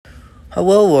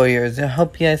Hello, warriors. I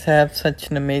hope you guys have such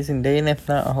an amazing day, and if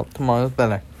not, I hope tomorrow's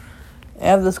better. I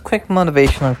have this quick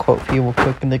motivational quote for you real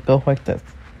quick, and it goes like this.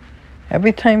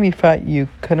 Every time you thought you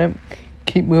couldn't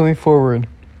keep moving forward,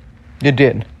 you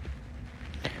did.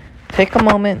 Take a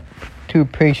moment to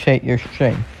appreciate your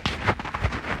strength.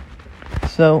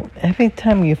 So, every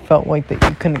time you felt like that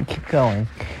you couldn't keep going,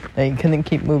 that you couldn't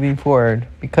keep moving forward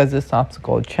because this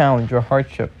obstacle, challenge, or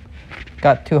hardship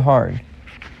got too hard,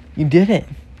 you did it.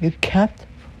 You kept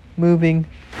moving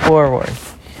forward.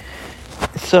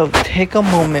 So take a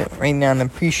moment right now and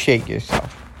appreciate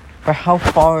yourself for how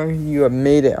far you have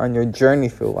made it on your journey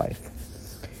through life.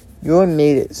 You have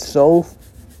made it so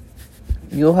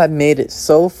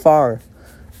far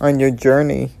on your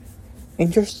journey,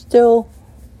 and you're still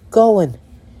going.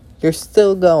 You're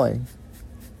still going.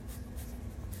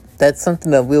 That's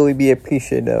something to really be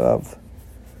appreciative of.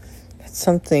 That's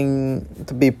something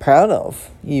to be proud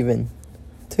of, even.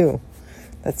 Too.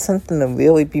 That's something to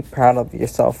really be proud of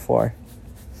yourself for.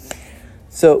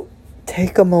 So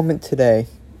take a moment today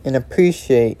and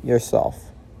appreciate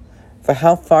yourself for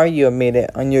how far you have made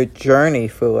it on your journey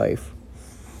through life.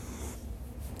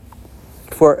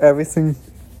 For everything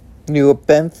you have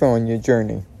been through on your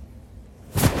journey.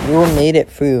 You have made it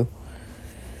through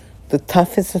the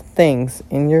toughest of things,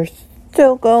 and you're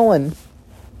still going.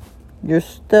 You're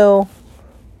still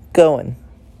going.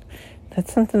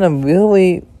 That's something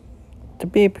to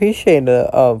be appreciative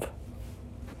of.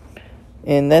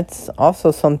 And that's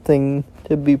also something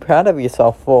to be proud of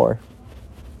yourself for.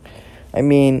 I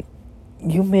mean,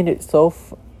 you made it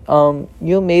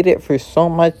you made it for so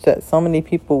much that so many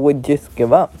people would just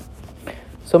give up.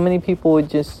 So many people would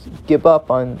just give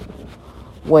up on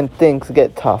when things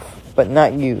get tough. But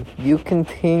not you. You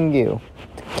continue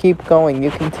to keep going.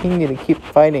 You continue to keep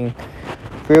fighting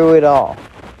through it all.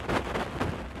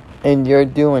 And you're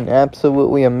doing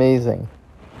absolutely amazing.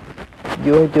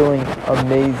 You're doing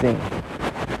amazing.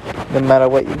 No matter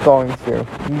what you're going through.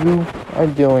 You are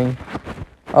doing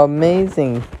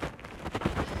amazing.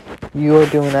 You are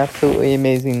doing absolutely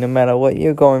amazing no matter what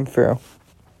you're going through.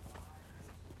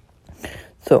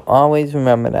 So always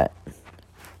remember that.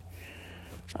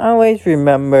 Always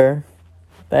remember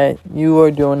that you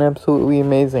are doing absolutely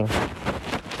amazing.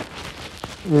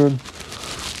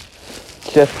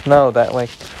 Just know that,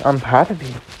 I'm proud of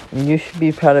you. And you should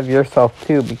be proud of yourself,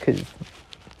 too, because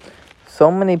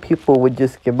so many people would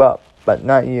just give up, but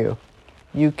not you.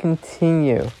 You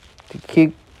continue to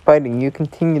keep fighting. You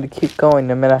continue to keep going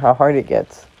no matter how hard it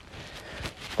gets.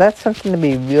 That's something to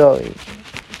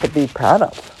be proud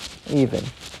of, even.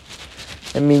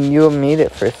 I mean, you have made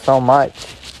it for so much.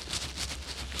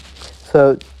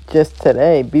 So, just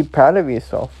today, be proud of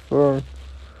yourself for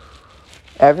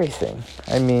everything.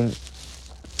 I mean,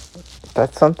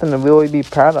 that's something to really be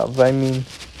proud of. I mean,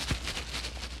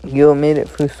 you made it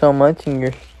through so much and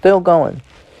you're still going.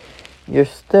 You're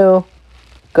still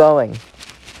going.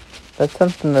 That's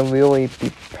something to really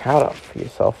be proud of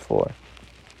yourself for.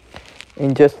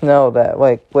 And just know that,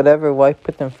 whatever life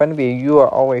puts in front of you, you are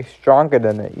always stronger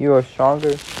than it. You are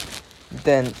stronger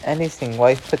than anything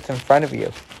life puts in front of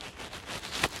you.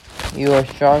 You are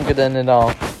stronger than it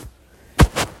all.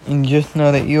 And just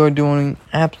know that you are doing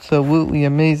absolutely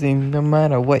amazing no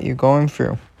matter what you're going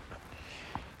through.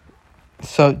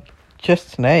 So,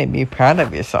 just today, be proud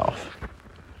of yourself.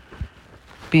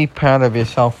 Be proud of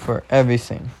yourself for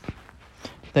everything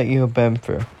that you have been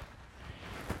through.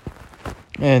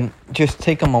 And just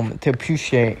take a moment to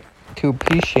appreciate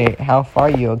how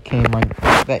far you have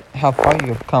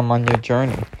come on your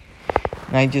journey.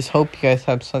 And I just hope you guys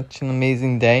have such an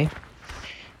amazing day.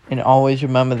 And always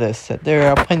remember this, that there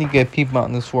are plenty of good people out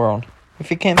in this world.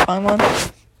 If you can't find one,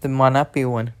 then why not be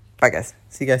one? Bye, guys.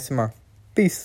 See you guys tomorrow. Peace.